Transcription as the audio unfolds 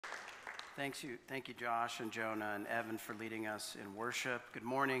Thank you, Josh and Jonah and Evan for leading us in worship. Good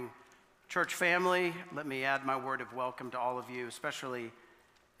morning, church family. Let me add my word of welcome to all of you, especially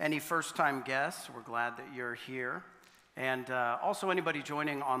any first-time guests. We're glad that you're here. And also anybody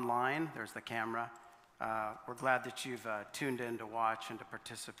joining online, there's the camera. We're glad that you've tuned in to watch and to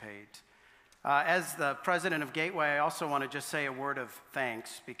participate. As the president of Gateway, I also want to just say a word of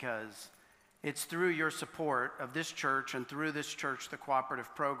thanks because it's through your support of this church and through this church, the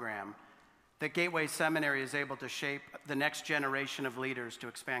cooperative program, that Gateway Seminary is able to shape the next generation of leaders to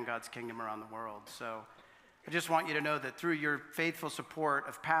expand God's kingdom around the world. So I just want you to know that through your faithful support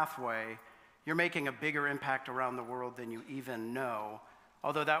of Pathway, you're making a bigger impact around the world than you even know.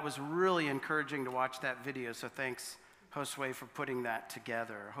 Although that was really encouraging to watch that video, so thanks, Josue, for putting that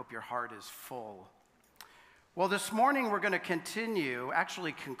together. I hope your heart is full. Well, this morning we're going to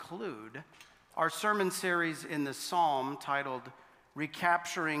conclude our sermon series in the Psalm titled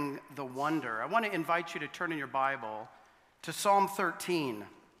Recapturing the Wonder. I want to invite you to turn in your Bible to Psalm 13.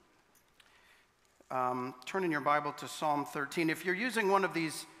 Turn in your Bible to Psalm 13. If you're using one of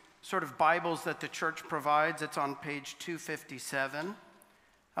these sort of Bibles that the church provides, it's on page 257.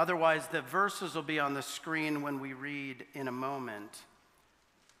 Otherwise, the verses will be on the screen when we read in a moment.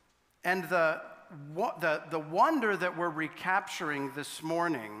 And the wonder that we're recapturing this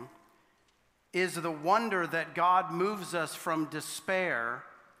morning is the wonder that God moves us from despair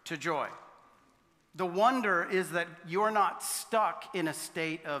to joy. The wonder is that you're not stuck in a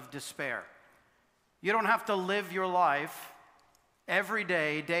state of despair. You don't have to live your life every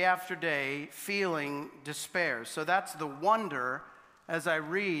day, day after day, feeling despair. So that's the wonder. As I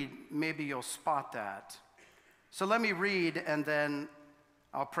read, maybe you'll spot that. So let me read, and then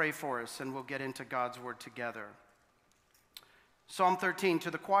I'll pray for us, and we'll get into God's word together. Psalm 13,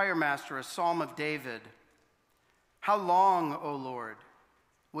 to the choir master, a psalm of David. How long, O Lord,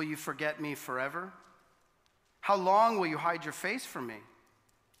 will you forget me forever? How long will you hide your face from me?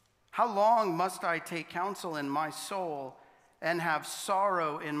 How long must I take counsel in my soul and have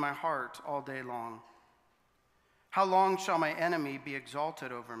sorrow in my heart all day long? How long shall my enemy be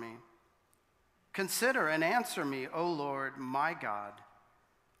exalted over me? Consider and answer me, O Lord, my God.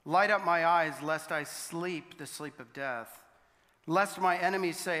 Light up my eyes, lest I sleep the sleep of death. Lest my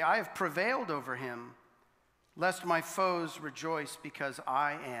enemies say, I have prevailed over him. Lest my foes rejoice because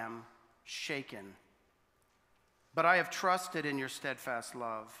I am shaken. But I have trusted in your steadfast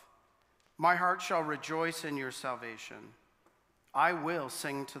love. My heart shall rejoice in your salvation. I will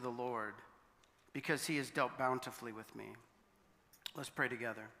sing to the Lord because he has dealt bountifully with me. Let's pray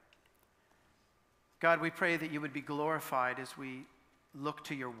together. God, we pray that you would be glorified as we look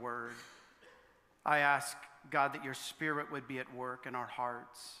to your word. I ask, God, that your spirit would be at work in our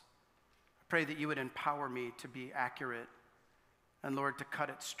hearts. I pray that you would empower me to be accurate and, Lord, to cut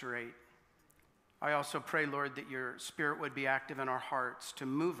it straight. I also pray, Lord, that your spirit would be active in our hearts to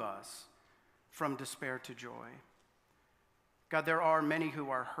move us from despair to joy. God, there are many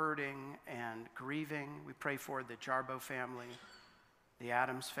who are hurting and grieving. We pray for the Jarbo family, the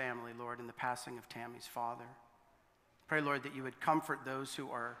Adams family, Lord, in the passing of Tammy's father. Pray, Lord, that you would comfort those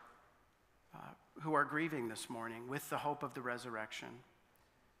who are grieving this morning with the hope of the resurrection.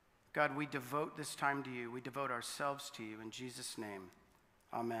 God, we devote this time to you. We devote ourselves to you. In Jesus' name,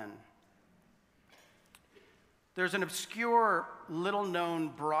 amen. There's an obscure, little-known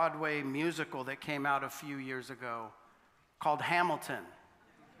Broadway musical that came out a few years ago called Hamilton.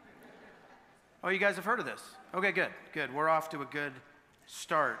 Oh, you guys have heard of this? Okay, good. We're off to a good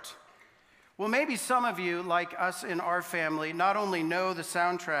start. Well, maybe some of you, like us in our family, not only know the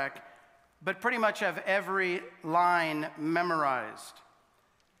soundtrack, but pretty much have every line memorized.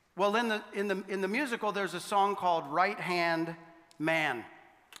 Well, in the musical, there's a song called Right Hand Man.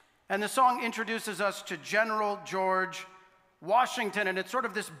 And the song introduces us to General George Washington, and it's sort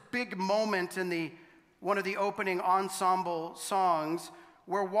of this big moment in one of the opening ensemble songs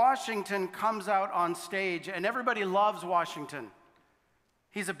where Washington comes out on stage, and everybody loves Washington.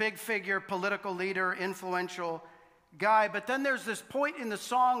 He's a big figure, political leader, influential guy. But then there's this point in the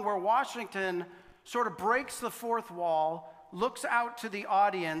song where Washington sort of breaks the fourth wall, looks out to the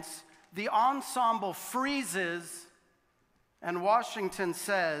audience, the ensemble freezes, and Washington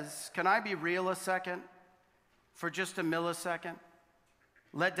says, "Can I be real a second? For just a millisecond?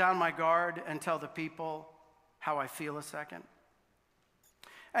 Let down my guard and tell the people how I feel a second?"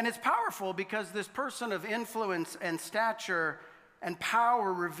 And it's powerful because this person of influence and stature and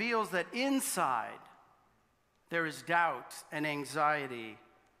power reveals that inside there is doubt and anxiety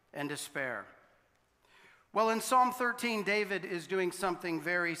and despair. Well, in Psalm 13, David is doing something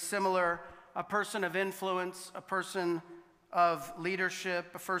very similar. A person of influence, a person of leadership,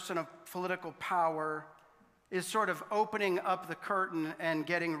 a person of political power, is sort of opening up the curtain and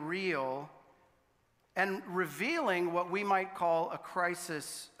getting real and revealing what we might call a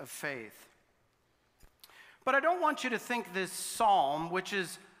crisis of faith. But I don't want you to think this psalm, which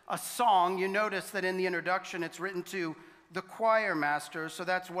is a song, you notice that in the introduction it's written to the choir master, so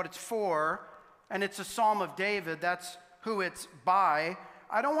that's what it's for, and it's a psalm of David, that's who it's by.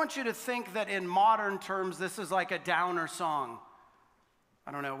 I don't want you to think that in modern terms this is like a downer song.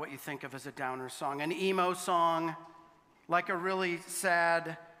 I don't know what you think of as a downer song, an emo song, like a really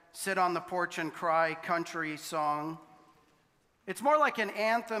sad, sit on the porch and cry country song. It's more like an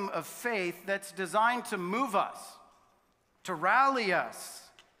anthem of faith that's designed to move us, to rally us,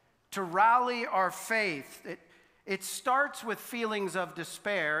 to rally our faith. It starts with feelings of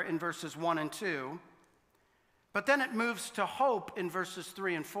despair in verses 1 and 2, but then it moves to hope in verses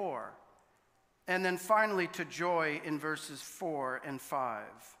 3 and 4, and then finally to joy in verses 4 and 5.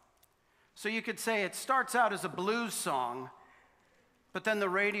 So you could say it starts out as a blues song, but then the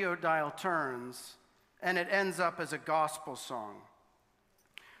radio dial turns, and it ends up as a gospel song.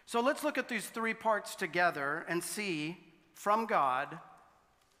 So let's look at these three parts together and see from God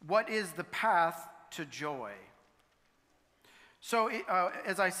what is the path to joy. So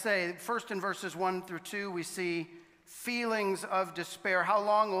as I say, first in verses 1 through 2, we see feelings of despair. How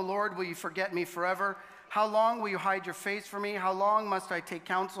long, O Lord, will you forget me forever? How long will you hide your face from me? How long must I take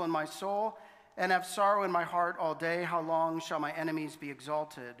counsel in my soul and have sorrow in my heart all day? How long shall my enemies be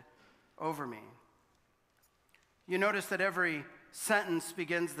exalted over me? You notice that every sentence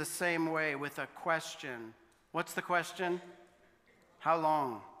begins the same way with a question. What's the question? How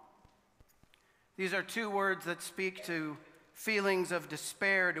long? These are two words that speak to feelings of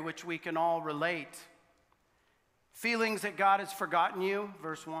despair to which we can all relate. Feelings that God has forgotten you,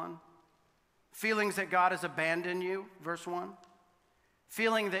 verse 1. Feelings that God has abandoned you, verse 1.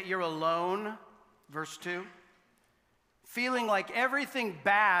 Feeling that you're alone, verse 2. Feeling like everything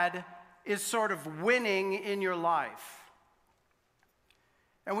bad is sort of winning in your life.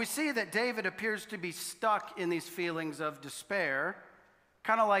 And we see that David appears to be stuck in these feelings of despair,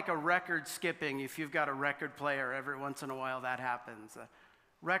 kind of like a record skipping. If you've got a record player, every once in a while that happens. A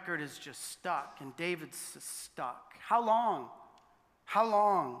record is just stuck, and David's stuck. How long? How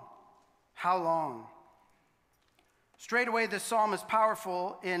long? How long? Straight away, this psalm is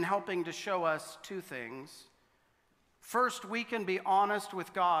powerful in helping to show us two things. First, we can be honest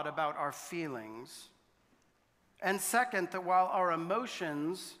with God about our feelings. And second, that while our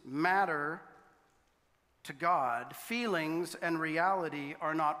emotions matter to God, feelings and reality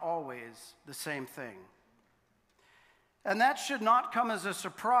are not always the same thing. And that should not come as a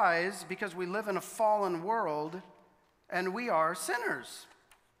surprise because we live in a fallen world and we are sinners.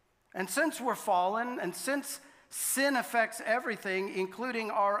 And since we're fallen and since sin affects everything, including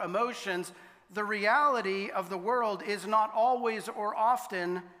our emotions, the reality of the world is not always or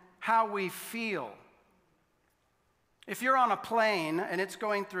often how we feel. If you're on a plane and it's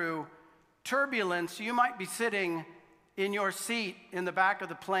going through turbulence, you might be sitting in your seat in the back of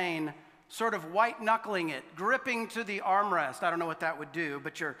the plane, sort of white-knuckling it, gripping to the armrest. I don't know what that would do,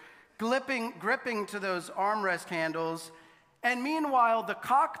 but you're gripping to those armrest handles. And meanwhile, the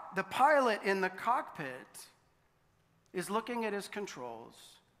pilot in the cockpit is looking at his controls,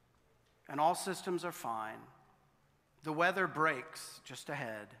 and all systems are fine. The weather breaks just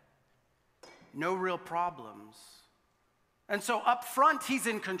ahead. No real problems. And so up front, he's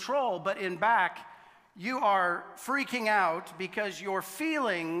in control, but in back, you are freaking out because your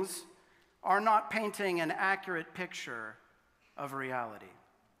feelings are not painting an accurate picture of reality.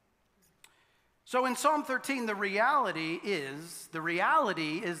 So in Psalm 13, the reality is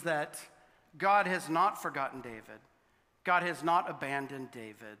that God has not forgotten David. God has not abandoned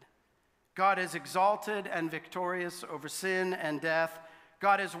David. God is exalted and victorious over sin and death.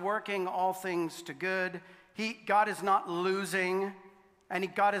 God is working all things to good. God is not losing,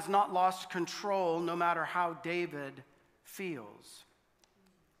 and God has not lost control no matter how David feels.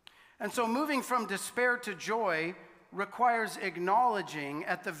 And so moving from despair to joy requires acknowledging,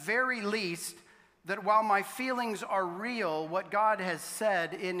 at the very least, that while my feelings are real, what God has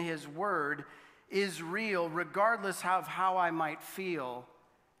said in His Word is real, regardless of how I might feel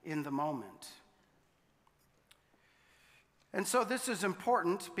in the moment. And so this is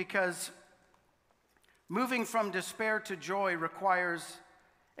important because moving from despair to joy requires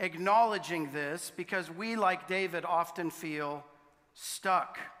acknowledging this, because we, like David, often feel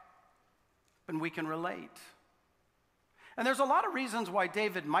stuck, and we can relate. And there's a lot of reasons why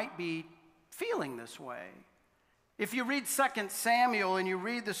David might be feeling this way. If you read 2 Samuel and you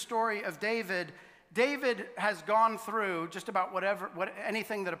read the story of David, David has gone through just about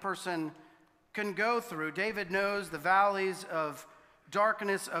anything that a person can go through. David knows the valleys of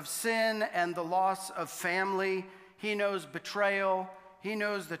darkness of sin and the loss of family. He knows betrayal. He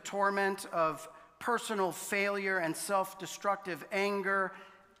knows the torment of personal failure and self-destructive anger.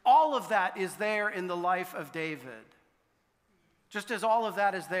 All of that is there in the life of David, just as all of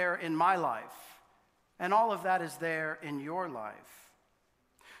that is there in my life, and all of that is there in your life.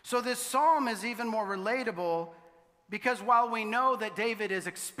 So this psalm is even more relatable because while we know that David is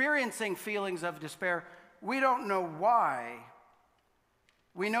experiencing feelings of despair, we don't know why.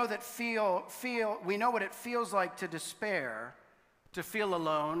 We know we know what it feels like to despair, to feel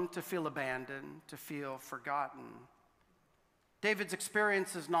alone, to feel abandoned, to feel forgotten. David's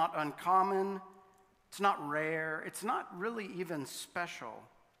experience is not uncommon. It's not rare. It's not really even special.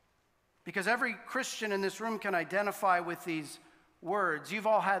 Because every Christian in this room can identify with these words. You've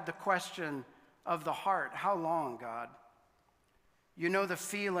all had the question of the heart. How long, God? You know the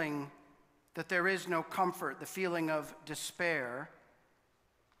feeling that there is no comfort, the feeling of despair.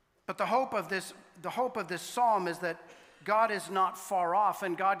 But the hope of this psalm is that God is not far off,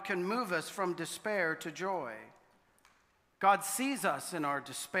 and God can move us from despair to joy. God sees us in our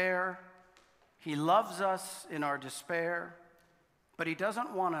despair. He loves us in our despair, but he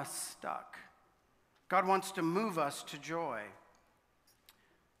doesn't want us stuck. God wants to move us to joy.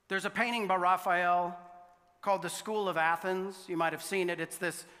 There's a painting by Raphael called The School of Athens. You might have seen it. It's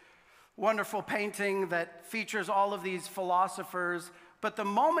this wonderful painting that features all of these philosophers. But the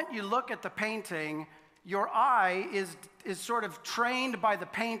moment you look at the painting, your eye is sort of trained by the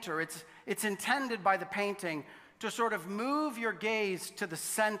painter. It's intended by the painting to sort of move your gaze to the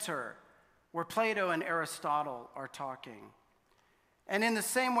center where Plato and Aristotle are talking. And in the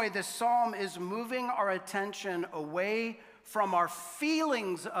same way, this psalm is moving our attention away from our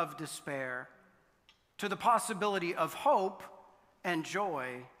feelings of despair to the possibility of hope and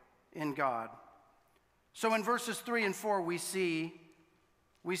joy in God. So in verses 3 and 4, we see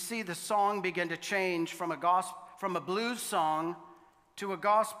the song begin to change from a blues song to a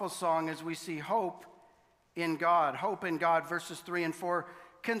gospel song as we see hope in God. Hope in God, verses 3 and 4.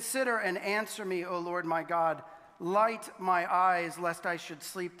 Consider and answer me, O Lord my God. Light my eyes, lest I should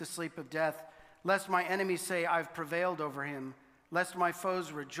sleep the sleep of death, lest my enemies say, I've prevailed over him, lest my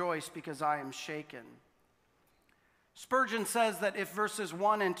foes rejoice because I am shaken. Spurgeon says that if verses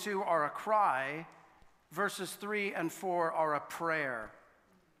 1 and 2 are a cry, verses 3 and 4 are a prayer.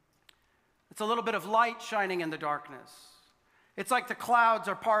 It's a little bit of light shining in the darkness. It's like the clouds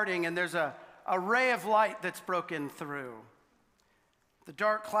are parting and there's a ray of light that's broken through. The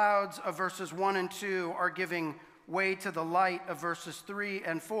dark clouds of verses 1 and 2 are giving way to the light of verses 3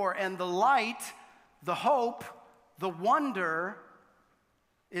 and 4. And the light, the hope, the wonder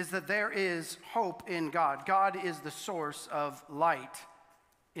is that there is hope in God. God is the source of light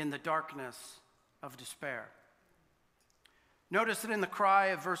in the darkness of despair. Notice that in the cry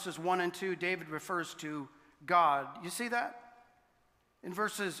of verses 1 and 2, David refers to God. You see that? In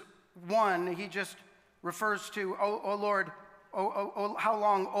verses 1, he just refers to, O Lord, how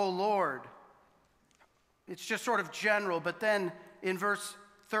long, O Lord? It's just sort of general, but then in verse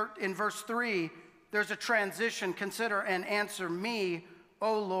 3, there's a transition. Consider and answer me,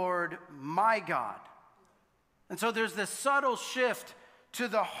 O Lord, my God. And so there's this subtle shift to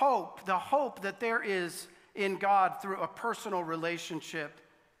the hope that there is in God through a personal relationship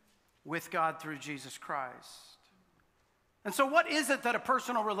with God through Jesus Christ. And so what is it that a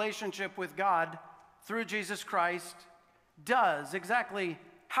personal relationship with God through Jesus Christ does? Exactly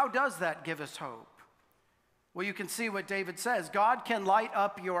how does that give us hope? Well, you can see what David says. God can light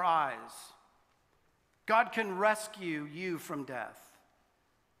up your eyes. God can rescue you from death.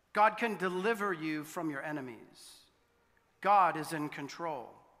 God can deliver you from your enemies. God is in control.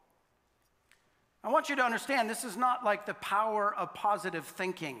 I want you to understand this is not like the power of positive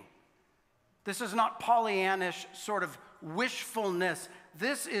thinking. This is not Pollyannish sort of wishfulness.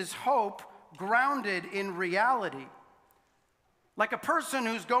 This is hope grounded in reality. Like a person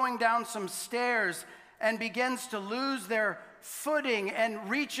who's going down some stairs and begins to lose their footing and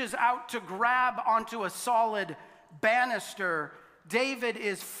reaches out to grab onto a solid banister. David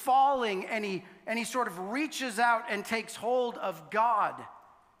is falling and he sort of reaches out and takes hold of God.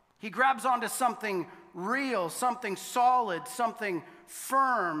 He grabs onto something real, something solid, something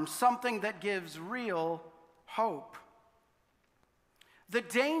firm, something that gives real hope. The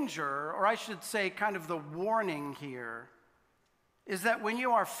danger, or I should say kind of the warning here, is that when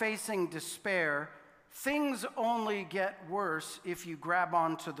you are facing despair, things only get worse if you grab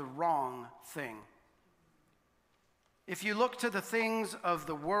onto the wrong thing. If you look to the things of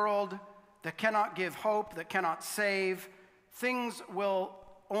the world, that cannot give hope, that cannot save. Things will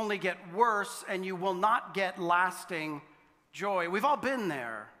only get worse, and you will not get lasting joy. We've all been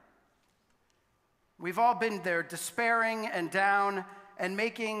there. We've all been there, despairing and down and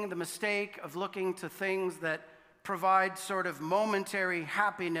making the mistake of looking to things that provide sort of momentary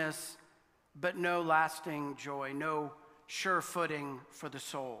happiness, but no lasting joy, no sure footing for the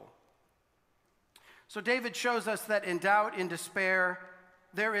soul. So David shows us that in doubt, in despair,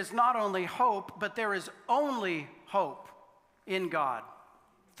 there is not only hope, but there is only hope in God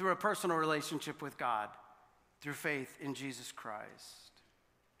through a personal relationship with God, through faith in Jesus Christ.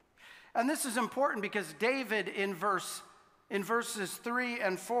 And this is important because David in verses 3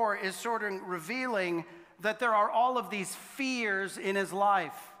 and 4 is sort of revealing that there are all of these fears in his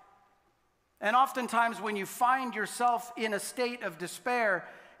life. And oftentimes when you find yourself in a state of despair,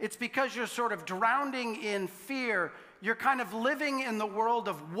 it's because you're sort of drowning in fear. You're kind of living in the world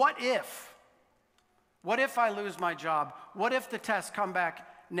of what if? What if I lose my job? What if the tests come back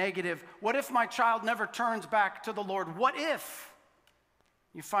negative? What if my child never turns back to the Lord? What if?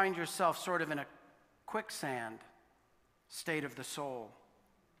 You find yourself sort of in a quicksand state of the soul.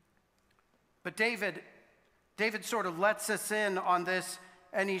 But David sort of lets us in on this,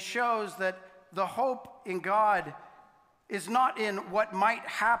 and he shows that the hope in God is not in what might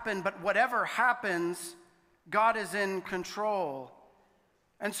happen, but whatever happens, God is in control.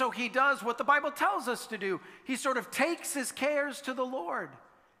 And so he does what the Bible tells us to do. He sort of takes his cares to the Lord.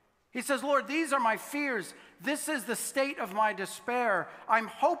 He says, Lord, these are my fears. This is the state of my despair. I'm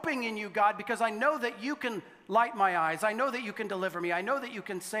hoping in you, God, because I know that you can light my eyes. I know that you can deliver me. I know that you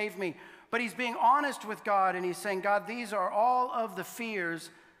can save me. But he's being honest with God, and he's saying, God, these are all of the fears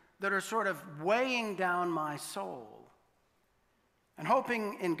that are sort of weighing down my soul. And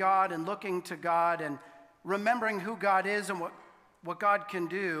hoping in God and looking to God and remembering who God is and what God can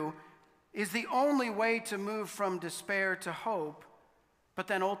do is the only way to move from despair to hope, but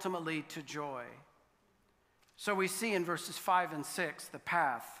then ultimately to joy. So we see in verses 5 and 6 the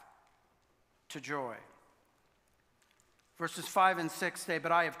path to joy. Verses 5 and 6 say,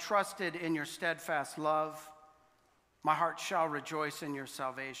 but I have trusted in your steadfast love. My heart shall rejoice in your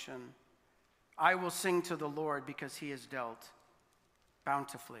salvation. I will sing to the Lord because he has dealt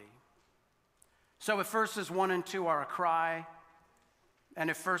bountifully. So if verses 1 and 2 are a cry, and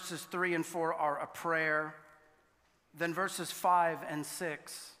if verses 3 and 4 are a prayer, then verses 5 and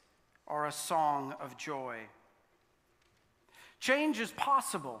 6 are a song of joy. Change is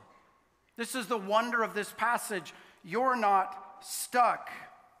possible. This is the wonder of this passage. You're not stuck.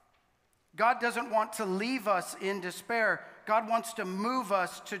 God doesn't want to leave us in despair. God wants to move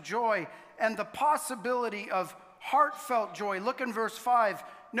us to joy and the possibility of heartfelt joy. Look in verse 5.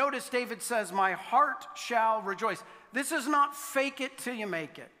 Notice David says, my heart shall rejoice. This is not fake it till you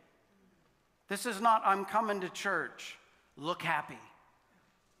make it. This is not, I'm coming to church, look happy.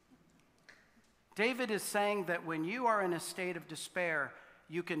 David is saying that when you are in a state of despair,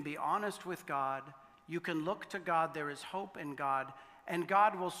 you can be honest with God, you can look to God, there is hope in God, and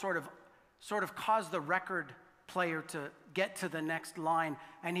God will sort of cause the record player to get to the next line,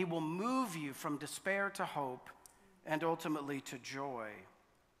 and he will move you from despair to hope and ultimately to joy.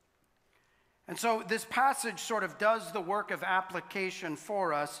 And so this passage sort of does the work of application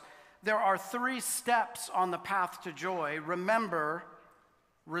for us. There are 3 steps on the path to joy: remember,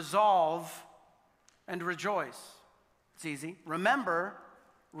 resolve, and rejoice. It's easy. Remember,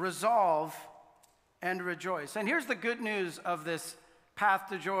 resolve, and rejoice. And here's the good news of this path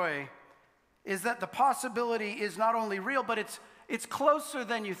to joy, is that the possibility is not only real, but it's closer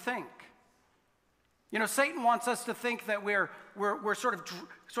than you think. You know, Satan wants us to think that we're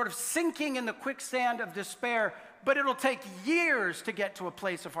sort of sinking in the quicksand of despair, but it'll take years to get to a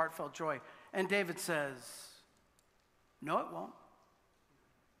place of heartfelt joy. And David says, no, it won't.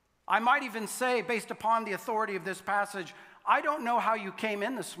 I might even say, based upon the authority of this passage, I don't know how you came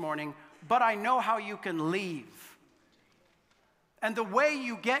in this morning, but I know how you can leave. And the way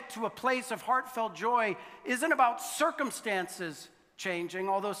you get to a place of heartfelt joy isn't about circumstances changing,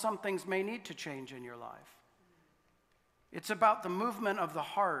 although some things may need to change in your life. It's about the movement of the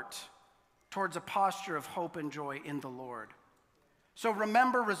heart towards a posture of hope and joy in the Lord. So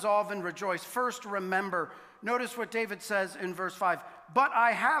remember, resolve, and rejoice. First, remember. Notice what David says in verse 5. But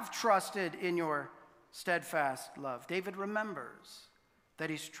I have trusted in your steadfast love. David remembers that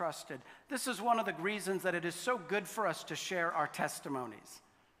he's trusted. This is one of the reasons that it is so good for us to share our testimonies.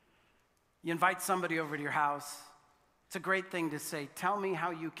 You invite somebody over to your house. It's a great thing to say, tell me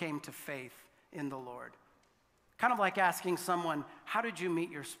how you came to faith in the Lord. Kind of like asking someone, how did you meet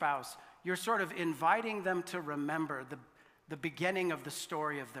your spouse? You're sort of inviting them to remember the beginning of the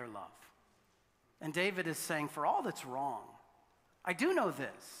story of their love. And David is saying, for all that's wrong, I do know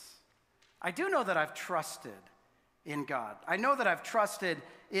this. I do know that I've trusted in God. I know that I've trusted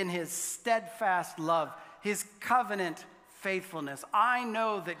in his steadfast love, his covenant faithfulness. I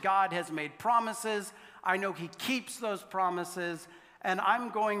know that God has made promises. I know he keeps those promises. And I'm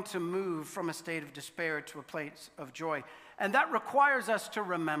going to move from a state of despair to a place of joy. And that requires us to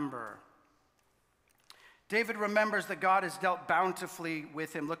remember. David remembers that God has dealt bountifully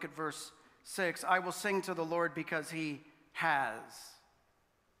with him. Look at verse 6. I will sing to the Lord because he has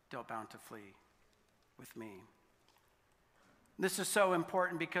dealt bountifully with me. This is so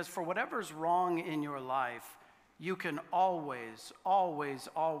important because for whatever's wrong in your life, you can always, always,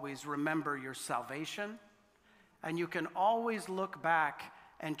 always remember your salvation. And you can always look back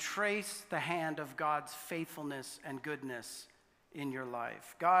and trace the hand of God's faithfulness and goodness in your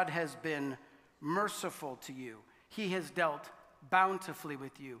life. God has been merciful to you. He has dealt bountifully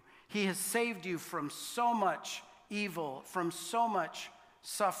with you. He has saved you from so much evil, from so much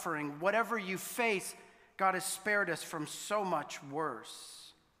suffering. Whatever you face, God has spared us from so much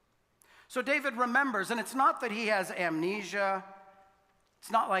worse. So David remembers, and it's not that he has amnesia.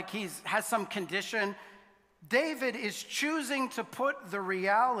 It's not like he has some condition. David is choosing to put the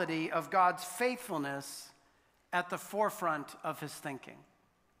reality of God's faithfulness at the forefront of his thinking.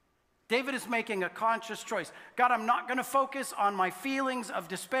 David is making a conscious choice. God, I'm not going to focus on my feelings of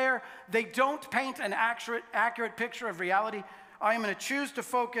despair. They don't paint an accurate picture of reality. I am going to choose to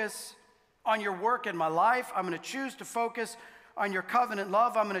focus on your work in my life. I'm going to choose to focus on your covenant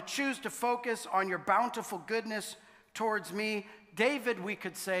love. I'm going to choose to focus on your bountiful goodness towards me. David, we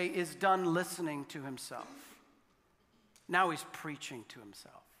could say, is done listening to himself. Now he's preaching to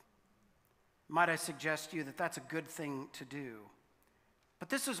himself. Might I suggest to you that that's a good thing to do? But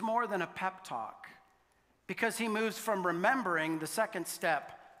this is more than a pep talk, because he moves from remembering. The second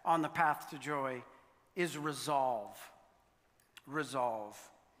step on the path to joy is resolve. Resolve.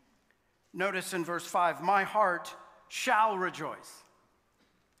 Notice in verse 5, my heart shall rejoice.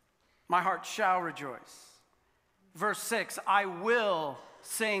 My heart shall rejoice. Verse 6, I will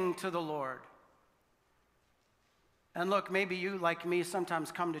sing to the Lord. And look, maybe you, like me,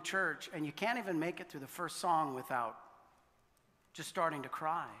 sometimes come to church and you can't even make it through the first song without just starting to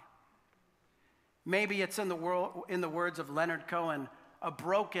cry. Maybe it's in the words of Leonard Cohen, a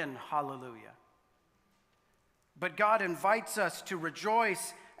broken hallelujah. But God invites us to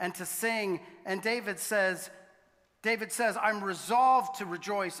rejoice and to sing. And David says, I'm resolved to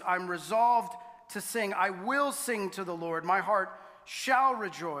rejoice. I'm resolved to sing. I will sing to the Lord. My heart shall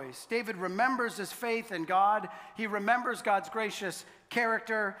rejoice. David remembers his faith in God. He remembers God's gracious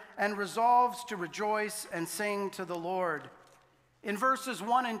character and resolves to rejoice and sing to the Lord. In verses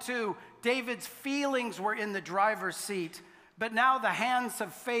 1 and 2, David's feelings were in the driver's seat, but now the hands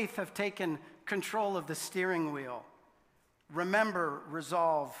of faith have taken control of the steering wheel. Remember,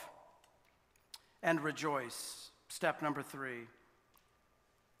 resolve, and rejoice. Step number 3.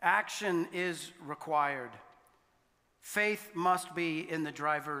 Action is required. Faith must be in the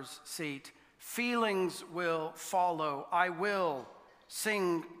driver's seat. Feelings will follow. I will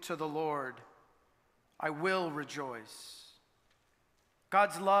sing to the Lord. I will rejoice.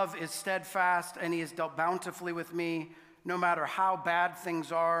 God's love is steadfast, and he has dealt bountifully with me, no matter how bad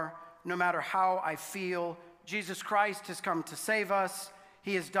things are, no matter how I feel. Jesus Christ has come to save us.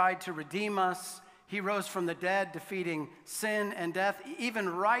 He has died to redeem us. He rose from the dead, defeating sin and death. Even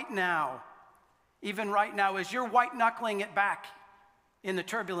right now, as you're white-knuckling it back in the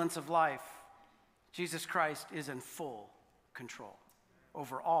turbulence of life, Jesus Christ is in full control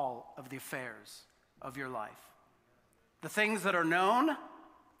over all of the affairs of your life. The things that are known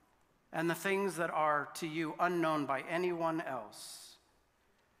and the things that are to you unknown by anyone else.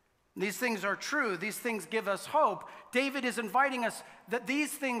 These things are true. These things give us hope. David is inviting us that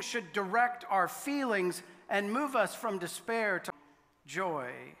these things should direct our feelings and move us from despair to joy.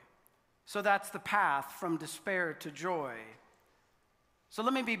 So that's the path from despair to joy. So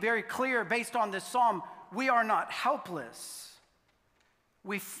let me be very clear, based on this psalm, we are not helpless.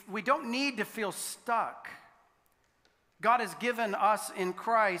 We don't need to feel stuck. God has given us in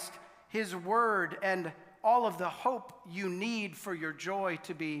Christ his word and all of the hope you need for your joy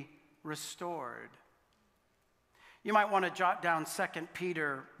to be restored. You might want to jot down 2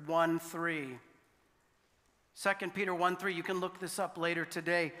 Peter 1:3. 2 Peter 1:3, you can look this up later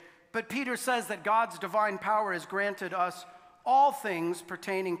today. But Peter says that God's divine power has granted us all things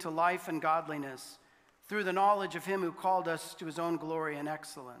pertaining to life and godliness through the knowledge of him who called us to his own glory and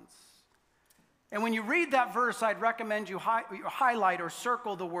excellence. And when you read that verse, I'd recommend you highlight or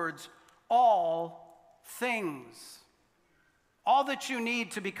circle the words all things. all that you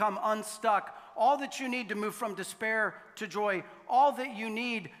need to become unstuck, all that you need to move from despair to joy, all that you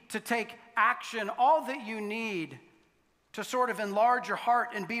need to take action, all that you need to sort of enlarge your heart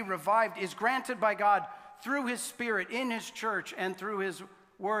and be revived is granted by God through His Spirit in His church and through His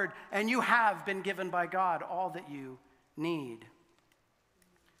Word. And you have been given by God all that you need.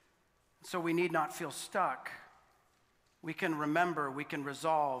 So we need not feel stuck. We can remember, we can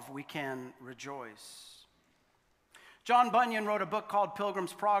resolve, we can rejoice. John Bunyan wrote a book called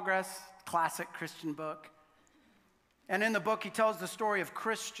Pilgrim's Progress, classic Christian book. And in the book, he tells the story of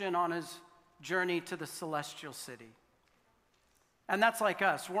Christian on his journey to the celestial city. And that's like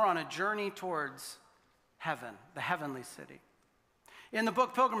us. We're on a journey towards heaven, the heavenly city. In the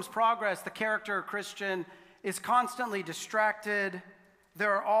book Pilgrim's Progress, the character Christian is constantly distracted.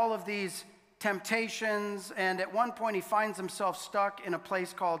 There are all of these temptations, and at one point he finds himself stuck in a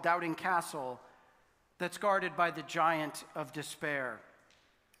place called Doubting Castle that's guarded by the giant of despair.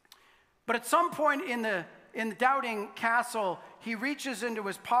 But at some point in the Doubting Castle, he reaches into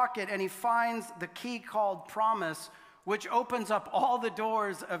his pocket and he finds the key called promise, which opens up all the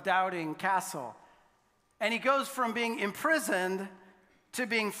doors of Doubting Castle. And he goes from being imprisoned to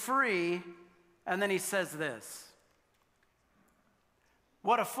being free, and then he says this: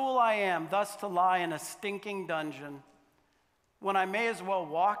 "What a fool I am, thus to lie in a stinking dungeon, when I may as well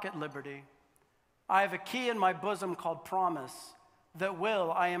walk at liberty. I have a key in my bosom called promise, that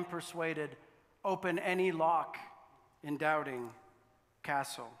will, I am persuaded, open any lock in Doubting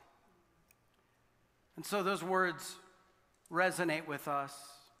Castle." And so those words resonate with us.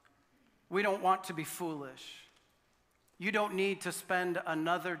 We don't want to be foolish. You don't need to spend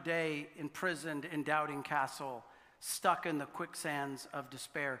another day imprisoned in Doubting Castle, stuck in the quicksands of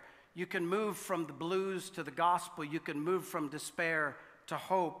despair. You can move from the blues to the gospel. You can move from despair to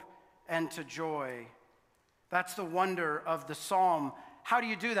hope and to joy. That's the wonder of the psalm. How do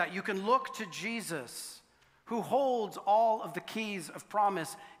you do that? You can look to Jesus, who holds all of the keys of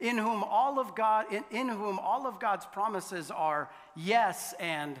promise, in whom all of God's promises are yes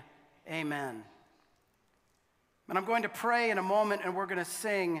and amen. And I'm going to pray in a moment, and we're going to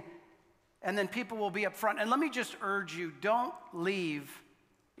sing, and then people will be up front. And let me just urge you, don't leave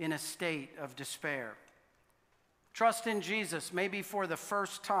in a state of despair. Trust in Jesus, maybe for the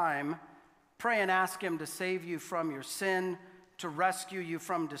first time. Pray and ask Him to save you from your sin, to rescue you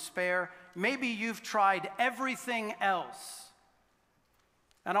from despair. Maybe you've tried everything else.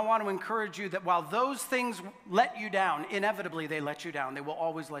 And I want to encourage you that while those things let you down, inevitably they let you down. They will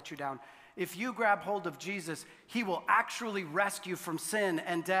always let you down. If you grab hold of Jesus, He will actually rescue from sin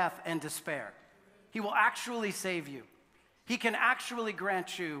and death and despair. He will actually save you. He can actually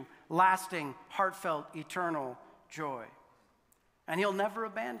grant you lasting, heartfelt, eternal joy. And He'll never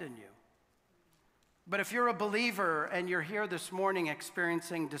abandon you. But if you're a believer and you're here this morning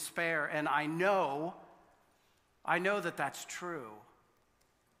experiencing despair, and I know that that's true,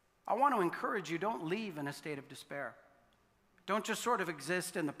 I want to encourage you, don't leave in a state of despair. Don't just sort of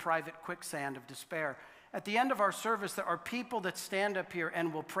exist in the private quicksand of despair. At the end of our service, there are people that stand up here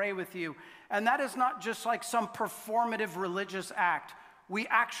and will pray with you. And that is not just like some performative religious act. We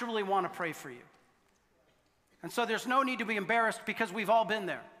actually want to pray for you. And so there's no need to be embarrassed, because we've all been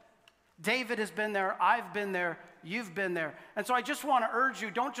there. David has been there, I've been there, you've been there. And so I just want to urge you,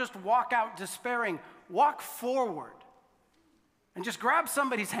 don't just walk out despairing. Walk forward and just grab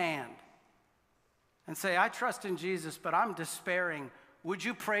somebody's hand and say, "I trust in Jesus, but I'm despairing. Would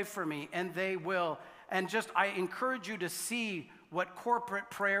you pray for me?" And they will. And I encourage you to see what corporate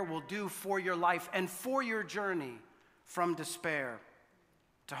prayer will do for your life and for your journey from despair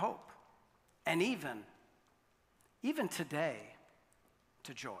to hope, and even today,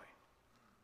 to joy.